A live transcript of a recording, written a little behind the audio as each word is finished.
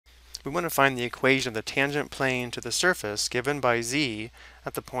We want to find the equation of the tangent plane to the surface given by z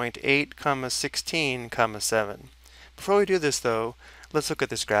at the point 8, 16, 7. Before we do this though, let's look at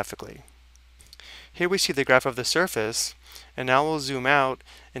this graphically. Here we see the graph of the surface, and now we'll zoom out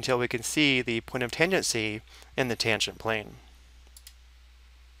until we can see the point of tangency in the tangent plane.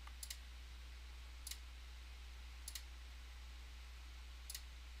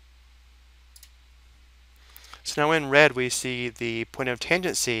 So now in red we see the point of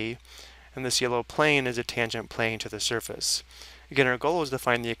tangency, and this yellow plane is a tangent plane to the surface. Again, our goal is to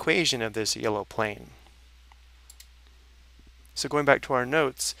find the equation of this yellow plane. So going back to our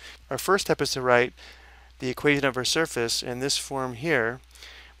notes, our first step is to write the equation of our surface in this form here,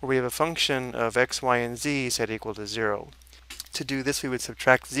 where we have a function of x, y, and z set equal to 0. To do this, we would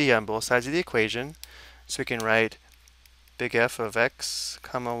subtract z on both sides of the equation, so we can write big F of x,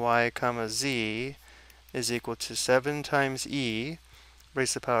 y, z is equal to 7 times e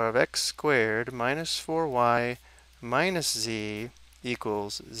raised to the power of x squared minus 4y minus z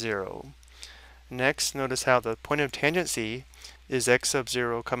equals 0. Next, notice how the point of tangency is x sub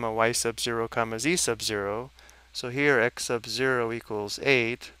 0, y sub 0, z sub 0. So here x sub 0 equals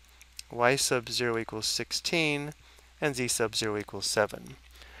 8, y sub 0 equals 16, and z sub 0 equals 7.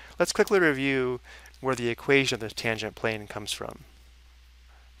 Let's quickly review where the equation of the tangent plane comes from.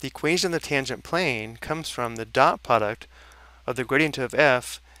 The equation of the tangent plane comes from the dot product of the gradient of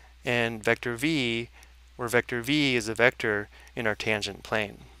f and vector v, where vector v is a vector in our tangent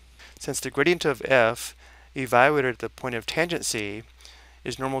plane. Since the gradient of f evaluated at the point of tangency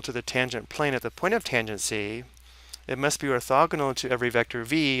is normal to the tangent plane at the point of tangency, it must be orthogonal to every vector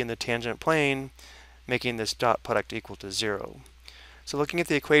v in the tangent plane, making this dot product equal to 0. So looking at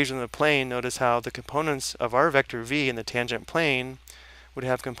the equation of the plane, notice how the components of our vector v in the tangent plane would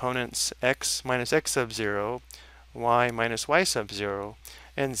have components x minus x sub 0, y minus y sub 0,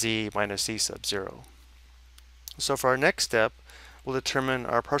 and z minus z sub 0. So for our next step, we'll determine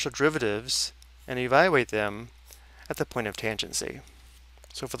our partial derivatives and evaluate them at the point of tangency.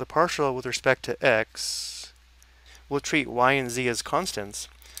 So for the partial with respect to x, we'll treat y and z as constants.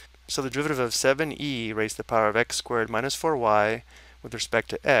 So the derivative of 7e raised to the power of x squared minus 4y with respect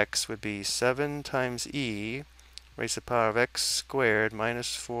to x would be 7 times e raised to the power of x squared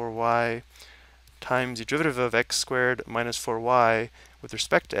minus 4y times the derivative of x squared minus 4y with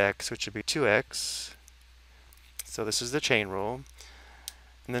respect to x, which would be 2x. So this is the chain rule.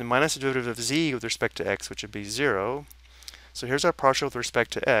 And then minus the derivative of z with respect to x, which would be 0. So here's our partial with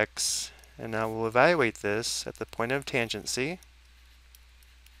respect to x. And now we'll evaluate this at the point of tangency.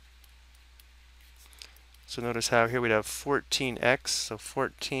 So notice how here we'd have 14x, so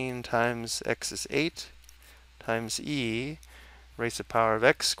 14 times x is 8, times e raised to the power of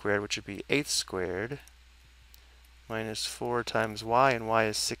x squared, which would be 8 squared, minus 4 times y, and y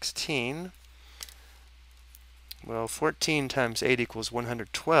is 16. Well, 14 times 8 equals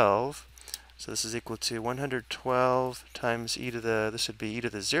 112, so this is equal to 112 times e to the, this would be e to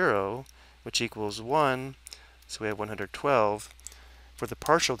the 0, which equals 1, so we have 112 for the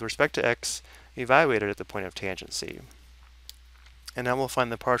partial with respect to x evaluated at the point of tangency. And now we'll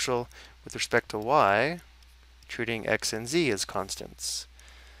find the partial with respect to y, treating x and z as constants.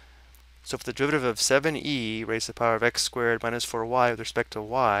 So for the derivative of 7e raised to the power of x squared minus 4y with respect to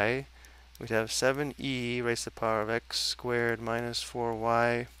y, we'd have 7e raised to the power of x squared minus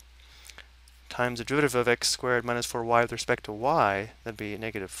 4y times the derivative of x squared minus 4y with respect to y, that'd be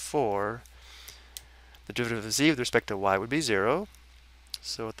negative 4. The derivative of z with respect to y would be 0.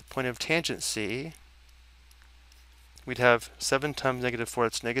 So at the point of tangency, we'd have 7 times negative 4,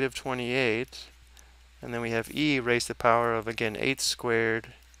 that's negative 28. And then we have e raised to the power of, again, 8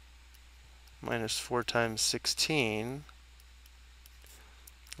 squared minus 4 times 16,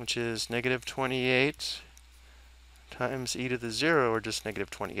 which is negative 28 times e to the 0, or just negative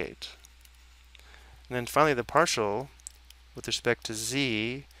 28. And then finally the partial with respect to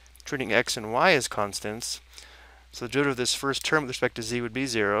z, treating x and y as constants. So the derivative of this first term with respect to z would be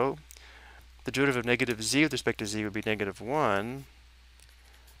 0. The derivative of negative z with respect to z would be negative 1.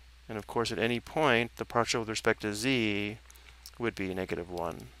 And of course, at any point, the partial with respect to z would be negative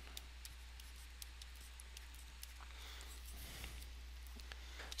 1.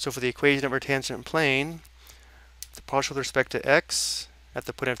 So for the equation of our tangent plane, the partial with respect to x at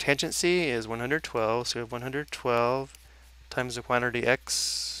the point of tangency is 112. So we have 112 times the quantity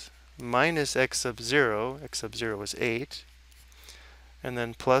x minus x sub 0. X sub 0 is 8. And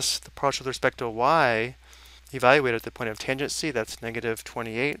then plus the partial with respect to y evaluated at the point of tangency, that's negative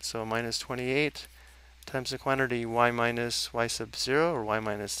 28. So minus 28 times the quantity y minus y sub 0, or y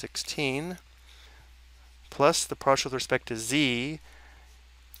minus 16, plus the partial with respect to z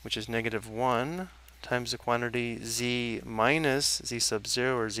which is negative 1 times the quantity z minus z sub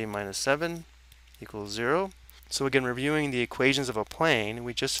 0, or z minus 7, equals 0. So again, reviewing the equations of a plane,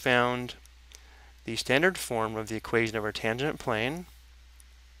 we just found the standard form of the equation of our tangent plane.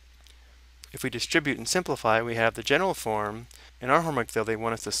 If we distribute and simplify, we have the general form. In our homework, though, they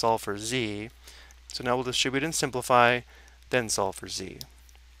want us to solve for z. So now we'll distribute and simplify, then solve for z.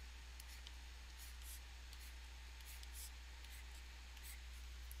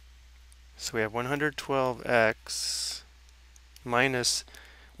 So we have 112x minus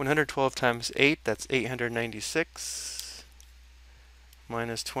 112 times 8, that's 896,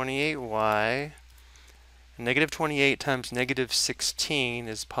 minus 28y. Negative 28 times negative 16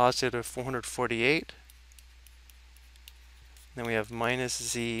 is positive 448. Then we have minus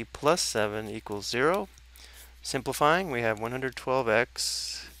z plus 7 equals 0. Simplifying, we have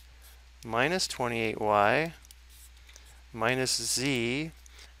 112x minus 28y minus z,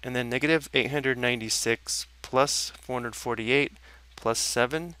 and then negative 896 plus 448 plus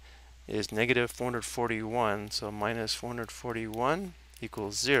 7 is negative 441, so minus 441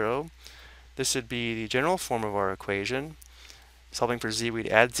 equals 0. This would be the general form of our equation. Solving for z, we'd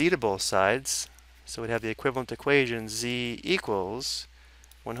add z to both sides, so we'd have the equivalent equation z equals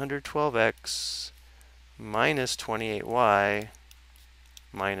 112x minus 28y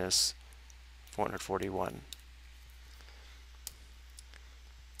minus 441.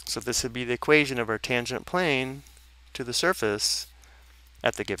 So this would be the equation of our tangent plane to the surface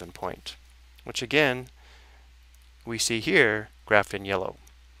at the given point, which again, we see here graphed in yellow.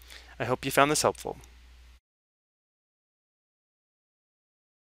 I hope you found this helpful.